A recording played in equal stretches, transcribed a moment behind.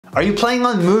Are you planning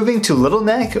on moving to Little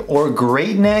Neck or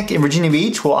Great Neck in Virginia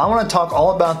Beach? Well, I want to talk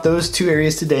all about those two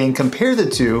areas today and compare the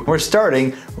two. We're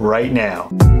starting right now.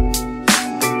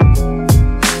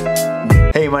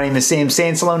 Hey, my name is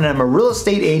Sansalone and I'm a real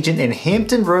estate agent in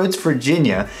Hampton Roads,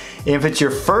 Virginia. And if it's your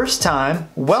first time,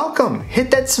 welcome! Hit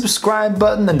that subscribe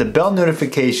button and the bell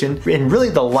notification and really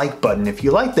the like button. If you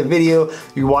like the video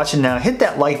you're watching now, hit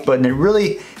that like button. It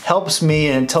really helps me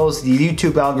and it tells the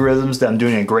YouTube algorithms that I'm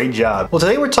doing a great job. Well,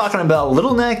 today we're talking about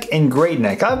Little Neck and Great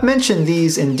Neck. I've mentioned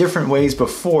these in different ways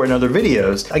before in other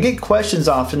videos. I get questions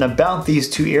often about these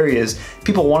two areas.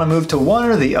 People want to move to one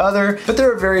or the other, but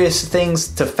there are various things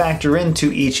to factor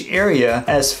into each area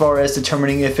as far as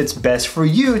determining if it's best for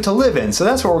you to live in. So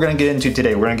that's what we're going to get into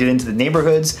today. We're going to get into the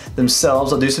neighborhoods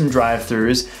themselves. I'll do some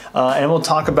drive-thrus and we'll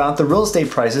talk about the real estate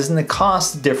prices and the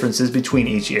cost differences between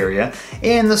each area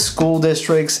and the school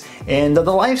districts and the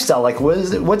lifestyle, like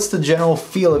what's the general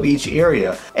feel of each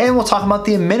area. And we'll talk about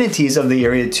the amenities of the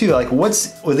area too, like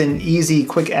what's within easy,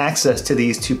 quick access to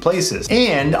these two places.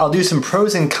 And I'll do some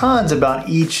pros and cons about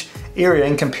each area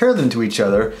and compare them to each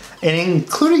other. And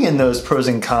including in those pros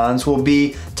and cons will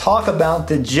be talk about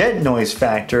the jet noise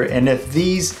factor and if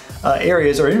these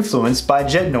areas are influenced by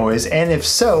jet noise, and if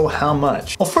so, how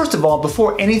much. Well, first of all,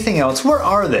 before anything else, where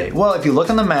are they? Well, if you look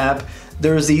on the map,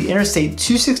 there's the Interstate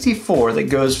 264 that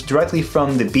goes directly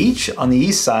from the beach on the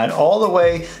east side all the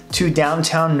way to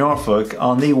downtown Norfolk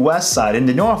on the west side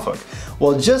into Norfolk.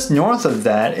 Well, just north of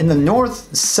that, in the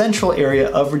north central area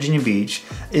of Virginia Beach,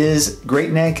 is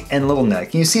Great Neck and Little Neck.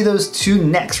 And you see those two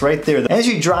necks right there. As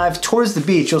you drive towards the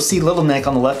beach, you'll see Little Neck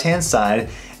on the left-hand side.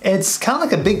 And it's kind of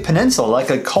like a big peninsula, like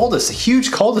a cul-de-sac, a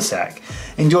huge cul-de-sac.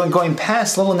 And going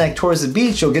past Little Neck towards the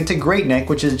beach, you'll get to Great Neck,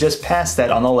 which is just past that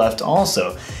on the left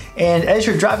also. And as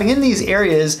you're driving in these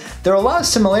areas, there are a lot of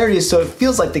similarities, so it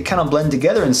feels like they kind of blend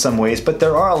together in some ways, but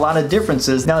there are a lot of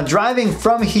differences. Now, driving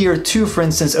from here to, for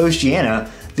instance,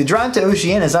 Oceana, the drive to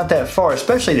Oceana is not that far,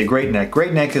 especially to Great Neck.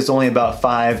 Great Neck is only about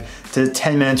 5 to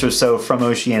 10 minutes or so from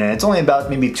Oceana. It's only about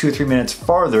maybe 2 or 3 minutes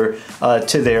farther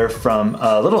to there from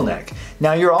Little Neck.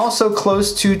 Now, you're also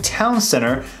close to Town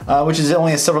Center, which is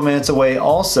only several minutes away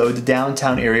also, the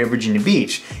downtown area of Virginia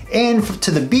Beach. And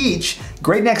to the beach,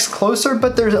 Great Neck's closer,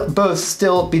 but they're both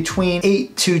still between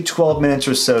 8 to 12 minutes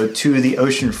or so to the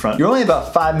ocean front. You're only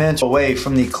about 5 minutes away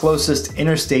from the closest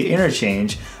interstate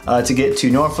interchange to get to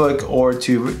Norfolk or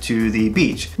to the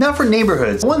beach. Now for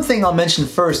neighborhoods, one thing I'll mention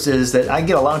first is that I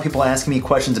get a lot of people asking me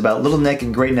questions about Little Neck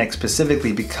and Great Neck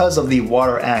specifically because of the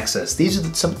water access.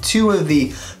 These are two of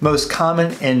the most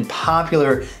common and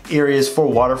popular areas for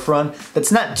waterfront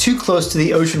that's not too close to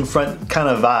the oceanfront kind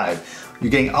of vibe. You're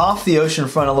getting off the ocean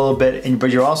front a little bit, but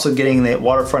you're also getting the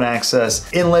waterfront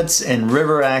access, inlets and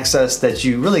river access that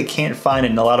you really can't find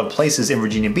in a lot of places in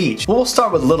Virginia Beach. Well, we'll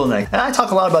start with Little Neck. And I talk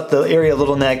a lot about the area of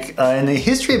Little Neck and the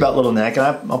history about Little Neck,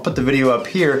 and I'll put the video up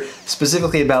here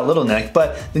specifically about Little Neck,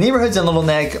 but the neighborhoods in Little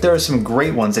Neck, there are some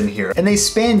great ones in here, and they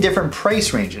span different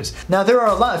price ranges. Now, there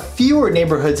are a lot fewer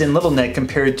neighborhoods in Little Neck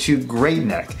compared to Great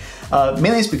Neck.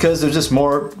 Mainly it's because there's just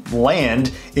more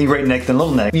land in Great Neck than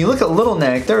Little Neck. When you look at Little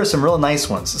Neck, there are some real nice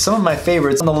ones. Some of my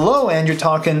favorites. On the low end, you're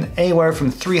talking anywhere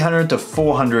from 300 to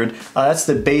 400. That's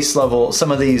the base level, some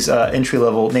of these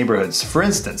entry-level neighborhoods. For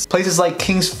instance, places like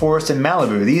Kings Forest and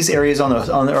Malibu. These areas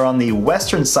are on the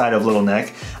western side of Little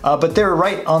Neck, but they're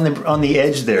right on the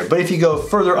edge there. But if you go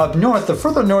further up north, the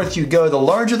further north you go, the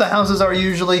larger the houses are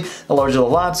usually, the larger the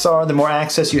lots are, the more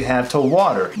access you have to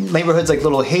water. Neighborhoods like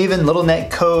Little Haven, Little Neck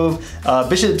Cove,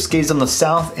 Bishopsgate's on the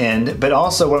south end, but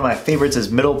also one of my favorites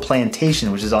is Middle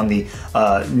Plantation, which is on the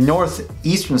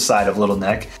northeastern side of Little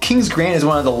Neck. Kings Grant is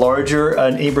one of the larger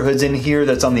neighborhoods in here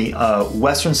that's on the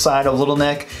western side of Little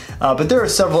Neck, but there are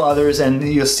several others, and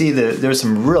you'll see that there's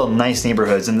some real nice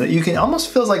neighborhoods, and you can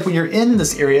almost feel like when you're in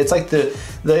this area, it's like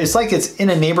it's in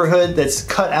a neighborhood that's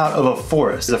cut out of a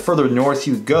forest. The further north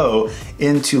you go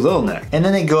into Little Neck, and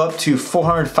then they go up to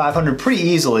 400, 500 pretty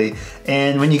easily,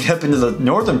 and when you get up into the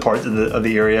northern part of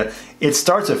the area, it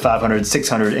starts at 500,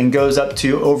 600 and goes up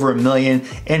to over 1 million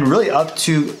and really up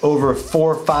to over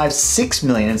 4, 5, 6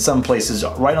 million in some places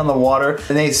right on the water.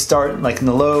 And they start like in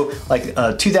the low, like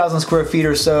 2,000 square feet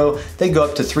or so. They go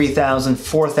up to 3,000,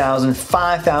 4,000,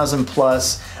 5,000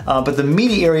 plus. But the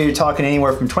meaty area, you're talking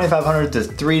anywhere from 2,500 to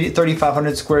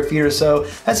 3,500 square feet or so.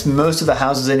 That's most of the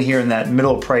houses in here in that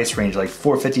middle price range, like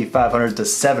 450, 500 to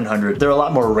 700. There are a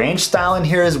lot more ranch style in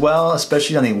here as well,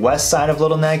 especially on the west side of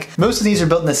Little Neck. Most of these are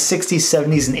built in the 60s,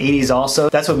 70s, and 80s also.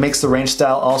 That's what makes the ranch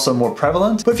style also more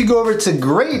prevalent. But if you go over to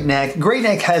Great Neck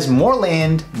has more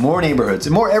land, more neighborhoods,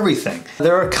 and more everything.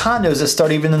 There are condos that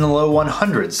start even in the low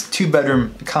 100s,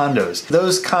 2-bedroom condos. condos.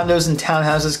 Those condos and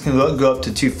townhouses can go up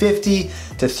to 250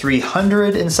 to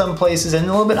 300 in some places, and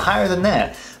a little bit higher than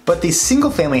that. But these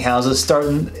single family houses start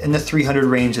in the 300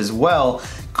 range as well,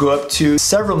 go up to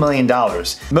several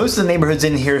 $1,000,000. Most of the neighborhoods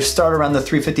in here start around the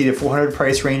 350 to 400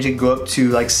 price range and go up to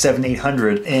like 700,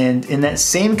 800, and in that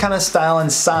same kind of style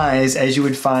and size as you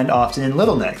would find often in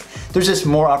Little Neck. There's just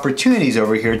more opportunities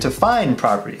over here to find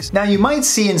properties. Now you might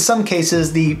see in some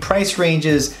cases the price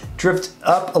ranges drift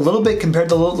up a little bit compared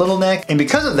to Little Neck, and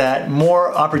because of that,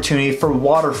 more opportunity for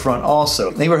waterfront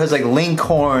also. Neighborhoods like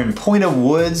Lincoln, Point of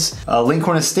Woods,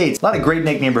 Lincoln Estates, a lot of Great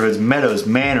Neck neighborhoods, Meadows,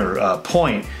 Manor,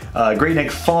 Point, Great Neck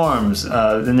Farms,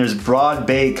 then there's Broad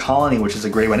Bay Colony, which is a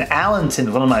great one.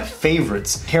 Allenton, one of my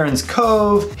favorites. Heron's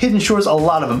Cove, Hidden Shores, a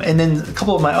lot of them. And then a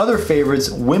couple of my other favorites,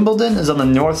 Wimbledon is on the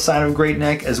north side of Great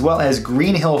Neck, as well as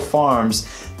Green Hill Farms.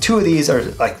 Two of these are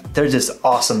like, they're just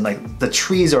awesome. Like the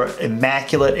trees are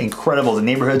immaculate, incredible. The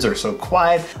neighborhoods are so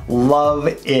quiet, love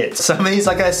it. Some of these,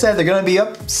 like I said, they're gonna be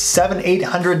up 700,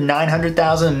 800,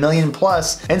 900,000, $1,000,000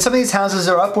 plus. And some of these houses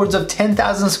are upwards of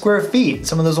 10,000 square feet.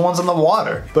 Some of those ones on the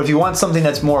water. But if you want something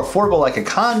that's more affordable, like a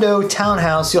condo,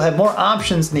 townhouse, you'll have more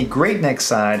options in the Great Neck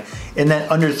side in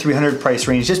that under 300 price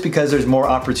range, just because there's more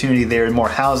opportunity there and more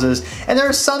houses. And there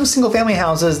are some single family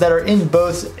houses that are in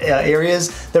both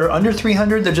areas that are under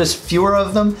 300, they're just fewer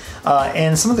of them.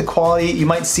 And some of the quality, you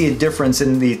might see a difference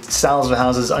in the styles of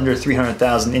houses under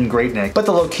 300,000 in Great Neck. But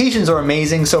the locations are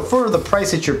amazing, so for the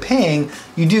price that you're paying,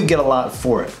 you do get a lot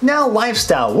for it. Now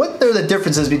lifestyle, what are the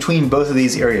differences between both of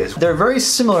these areas? They're very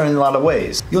similar in a lot of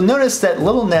ways. You'll notice that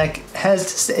Little Neck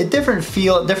has a different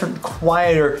feel, a different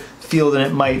quieter feel than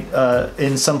it might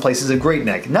in some places of Great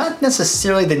Neck. Not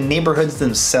necessarily the neighborhoods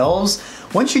themselves.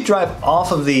 Once you drive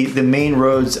off of the main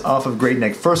roads off of Great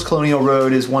Neck, First Colonial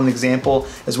Road is one example,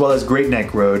 as well as Great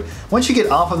Neck Road. Once you get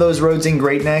off of those roads in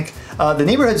Great Neck, the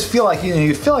neighborhoods feel like,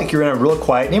 you feel like you're in a real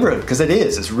quiet neighborhood, because it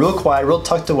is. It's real quiet, real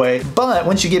tucked away. But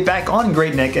once you get back on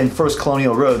Great Neck and First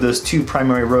Colonial Road, those two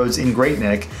primary roads in Great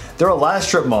Neck, there are a lot of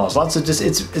strip malls, lots of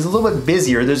it's a little bit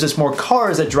busier. There's just more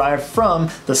cars that drive from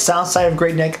the south side of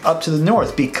Great Neck up to the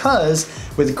north, because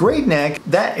with Great Neck,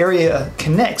 that area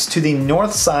connects to the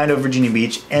north side of Virginia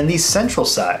Beach and the central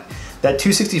side. That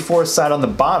 264 side on the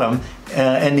bottom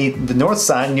and the north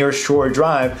side near Shore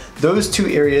Drive, those two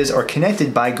areas are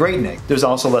connected by Great Neck. There's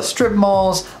also less strip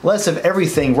malls, less of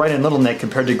everything right in Little Neck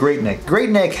compared to Great Neck. Great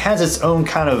Neck has its own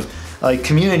kind of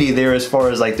community there, as far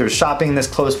as like there's shopping that's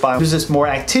close by. There's just more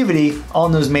activity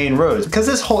on those main roads, because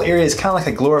this whole area is kind of like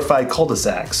a glorified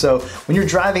cul-de-sac. So when you're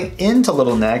driving into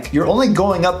Little Neck, you're only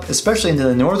going up, especially into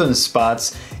the northern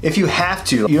spots, if you have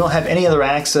to. You don't have any other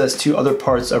access to other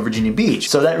parts of Virginia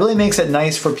Beach. So that really makes it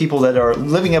nice for people that are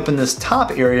living up in this top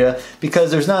area,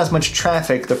 because there's not as much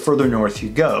traffic the further north you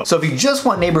go. So if you just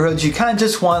want neighborhoods, you kind of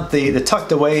just want the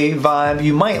tucked away vibe,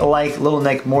 you might like Little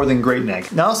Neck more than Great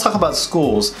Neck. Now let's talk about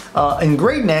schools. In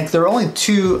Great Neck, there are only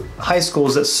two high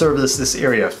schools that service this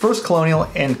area, First Colonial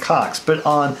and Cox. But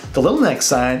on the Little Neck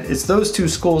side, it's those two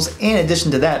schools, in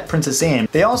addition to that, Princess Anne.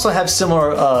 They also have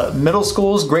similar middle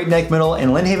schools. Great Neck Middle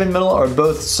and Lynnhaven Middle are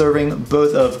both serving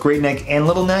both of Great Neck and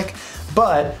Little Neck.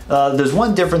 But there's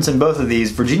one difference in both of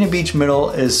these. Virginia Beach Middle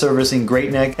is servicing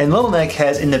Great Neck, and Little Neck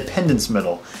has Independence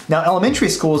Middle. Now elementary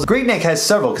schools, Great Neck has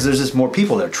several because there's just more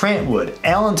people there. Trentwood,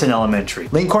 Allenton Elementary,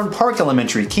 Lincoln Park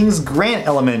Elementary, Kings Grant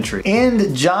Elementary,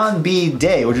 and John B.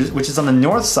 Day, which is on the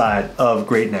north side of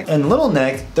Great Neck. In Little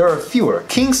Neck, there are fewer,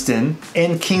 Kingston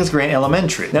and Kings Grant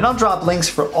Elementary. Then I'll drop links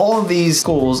for all of these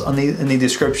schools in the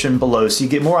description below, so you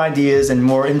get more ideas and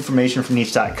more information from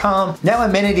niche.com. Now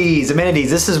amenities,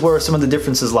 this is where some of the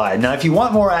differences lie. Now if you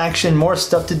want more action, more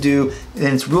stuff to do,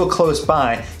 and it's real close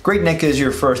by, Great Neck is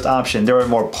your first option. There are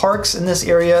more parks in this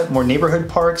area, more neighborhood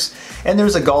parks, and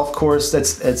there's a golf course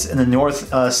that's in the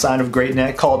north side of Great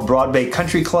Neck called Broad Bay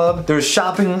Country Club. There's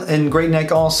shopping in Great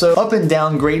Neck also, up and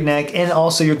down Great Neck, and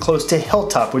also you're close to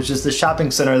Hilltop, which is the shopping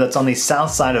center that's on the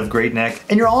south side of Great Neck.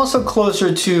 And you're also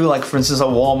closer to, like for instance, a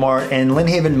Walmart, and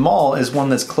Lynnhaven Mall is one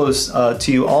that's close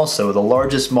to you also, the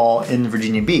largest mall in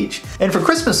Virginia Beach. And for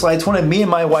Christmas lights, one of me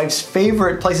and my wife's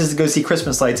favorite places to go see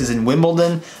Christmas lights is in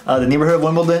Wimbledon, the neighborhood of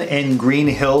Wimbledon, and Green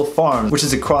Hill Farms, which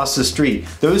is across the street.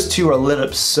 Those two are lit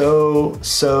up so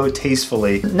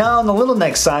tastefully. Now on the Little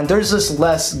Neck side, there's just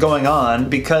less going on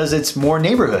because it's more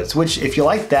neighborhoods, which if you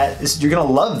like that, you're gonna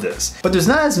love this. But there's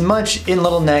not as much in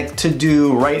Little Neck to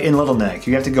do right in Little Neck.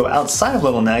 You have to go outside of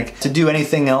Little Neck to do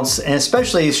anything else, and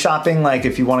especially shopping, like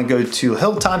if you wanna go to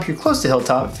Hilltop, you're close to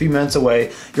Hilltop, a few minutes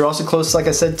away. You're also close, like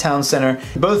I said, Town Center.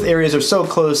 Both areas areas are so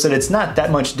close that it's not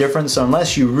that much different. So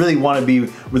unless you really want to be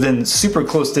within super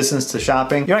close distance to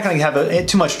shopping, you're not going to have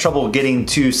too much trouble getting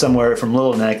to somewhere from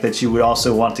Little Neck that you would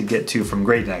also want to get to from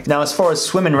Great Neck. Now, as far as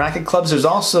swim and racket clubs, there's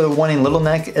also one in Little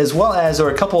Neck, as well as there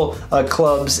are a couple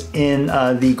clubs in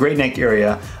the Great Neck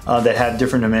area that have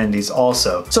different amenities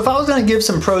also. So if I was going to give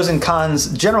some pros and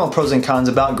cons, general pros and cons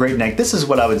about Great Neck, this is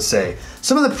what I would say.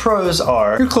 Some of the pros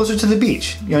are you're closer to the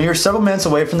beach. You know, you're several minutes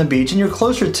away from the beach and you're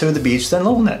closer to the beach than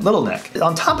Little Neck.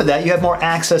 On top of that, you have more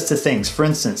access to things. For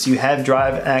instance, you have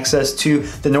drive access to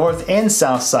the north and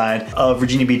south side of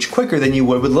Virginia Beach quicker than you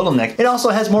would with Little Neck. It also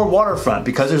has more waterfront.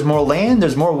 Because there's more land,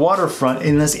 there's more waterfront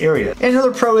in this area. And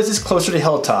another pro is it's closer to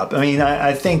Hilltop. I mean,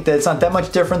 I think that it's not that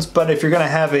much difference, but if you're gonna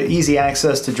have easy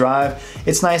access to drive,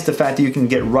 it's nice the fact that you can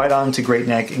get right on to Great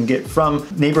Neck and get from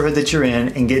neighborhood that you're in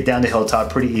and get down to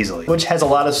Hilltop pretty easily, which has a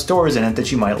lot of stores in it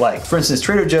that you might like. For instance,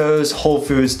 Trader Joe's, Whole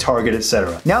Foods, Target,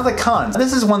 etc. Now the cons.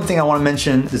 This is one thing I want to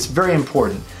mention that's very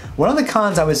important. One of the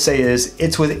cons I would say is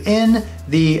it's within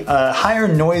the higher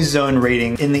noise zone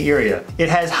rating in the area. It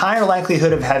has higher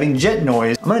likelihood of having jet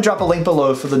noise. I'm going to drop a link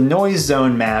below for the noise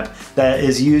zone map that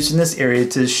is used in this area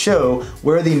to show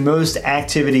where the most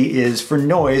activity is for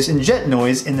noise and jet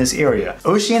noise in this area.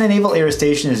 Oceana Naval Air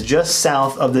Station is just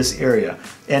south of this area,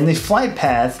 and the flight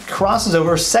path crosses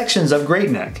over sections of Great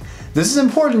Neck. This is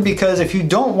important because if you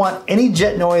don't want any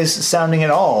jet noise sounding at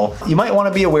all, you might want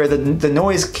to be aware that the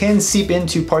noise can seep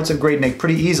into parts of Great Neck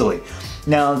pretty easily.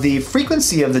 Now, the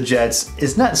frequency of the jets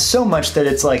is not so much that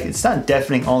it's not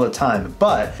deafening all the time,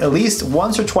 but at least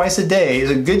once or twice a day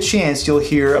is a good chance you'll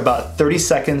hear about 30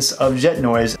 seconds of jet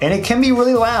noise, and it can be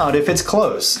really loud if it's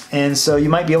close. And so you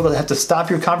might be able to have to stop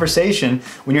your conversation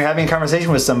when you're having a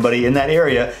conversation with somebody in that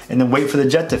area and then wait for the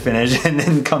jet to finish and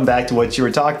then come back to what you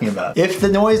were talking about. If the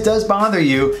noise does bother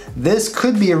you, this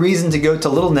could be a reason to go to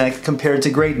Little Neck compared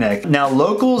to Great Neck. Now,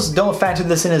 locals don't factor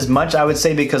this in as much, I would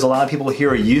say, because a lot of people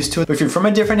here are used to it. But if you're from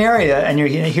a different area and you're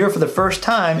here for the first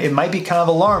time, it might be kind of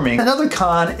alarming. Another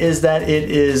con is that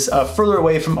it is further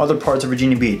away from other parts of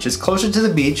Virginia Beach. It's closer to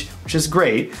the beach, which is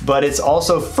great, but it's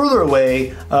also further away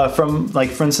from, like,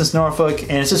 for instance, Norfolk,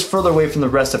 and it's just further away from the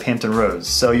rest of Hampton Roads.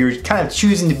 So you're kind of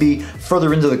choosing to be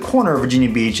further into the corner of Virginia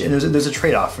Beach, and there's a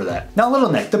trade-off for that. Now, Little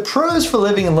Neck. The pros for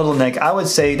living in Little Neck, I would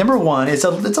say, number one, it's a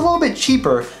little bit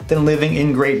cheaper than living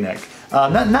in Great Neck.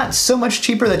 Not so much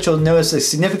cheaper that you'll notice a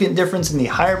significant difference in the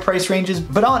higher price ranges,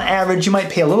 but on average you might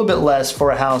pay a little bit less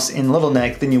for a house in Little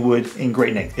Neck than you would in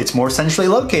Great Neck. It's more centrally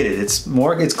located. It's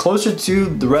closer to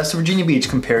the rest of Virginia Beach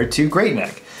compared to Great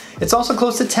Neck. It's also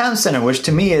close to town center, which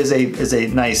to me is a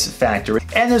nice factor.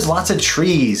 And there's lots of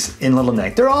trees in Little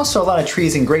Neck. There are also a lot of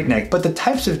trees in Great Neck, but the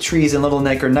types of trees in Little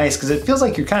Neck are nice because it feels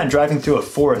like you're kind of driving through a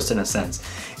forest in a sense.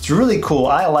 It's really cool.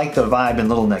 I like the vibe in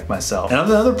Little Neck myself. And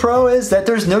another pro is that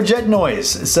there's no jet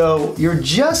noise. So you're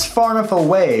just far enough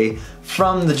away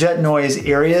from the jet noise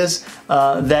areas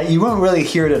that you won't really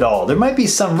hear it at all. There might be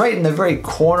some right in the very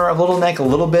corner of Little Neck a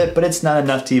little bit, but it's not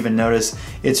enough to even notice.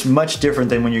 It's much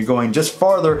different than when you're going just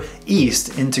farther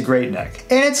east into Great Neck.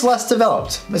 And it's less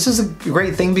developed. This is a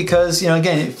great thing because, you know,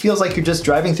 again, it feels like you're just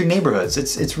driving through neighborhoods.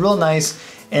 It's real nice,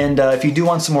 and if you do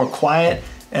want some more quiet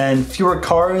and fewer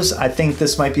cars, I think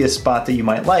this might be a spot that you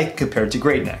might like compared to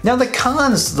Great Neck. Now, the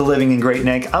cons to the living in Great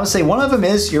Neck, I would say one of them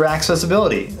is your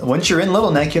accessibility. Once you're in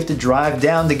Little Neck, you have to drive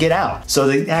down to get out. So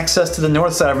the access to the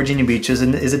north side of Virginia Beach is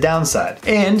a downside.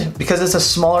 And because it's a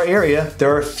smaller area,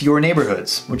 there are fewer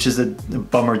neighborhoods, which is a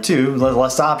bummer too,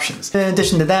 less options. In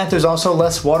addition to that, there's also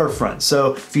less waterfront.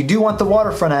 So if you do want the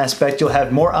waterfront aspect, you'll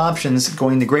have more options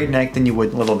going to Great Neck than you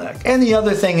would in Little Neck. And the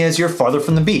other thing is you're farther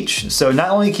from the beach. So not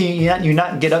only can you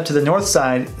not get up to the north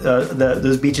side,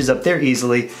 those beaches up there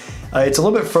easily, it's a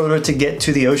little bit further to get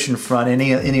to the ocean front and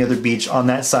any other beach on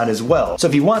that side as well. So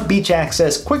if you want beach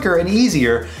access quicker and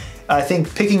easier, I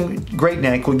think picking Great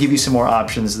Neck will give you some more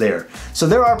options there. So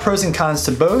there are pros and cons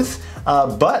to both,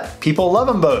 but people love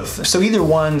them both. So either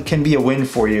one can be a win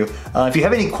for you. If you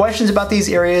have any questions about these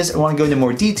areas and want to go into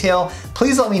more detail,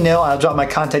 please let me know. I'll drop my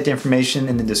contact information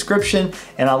in the description,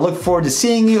 and I'll look forward to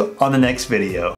seeing you on the next video.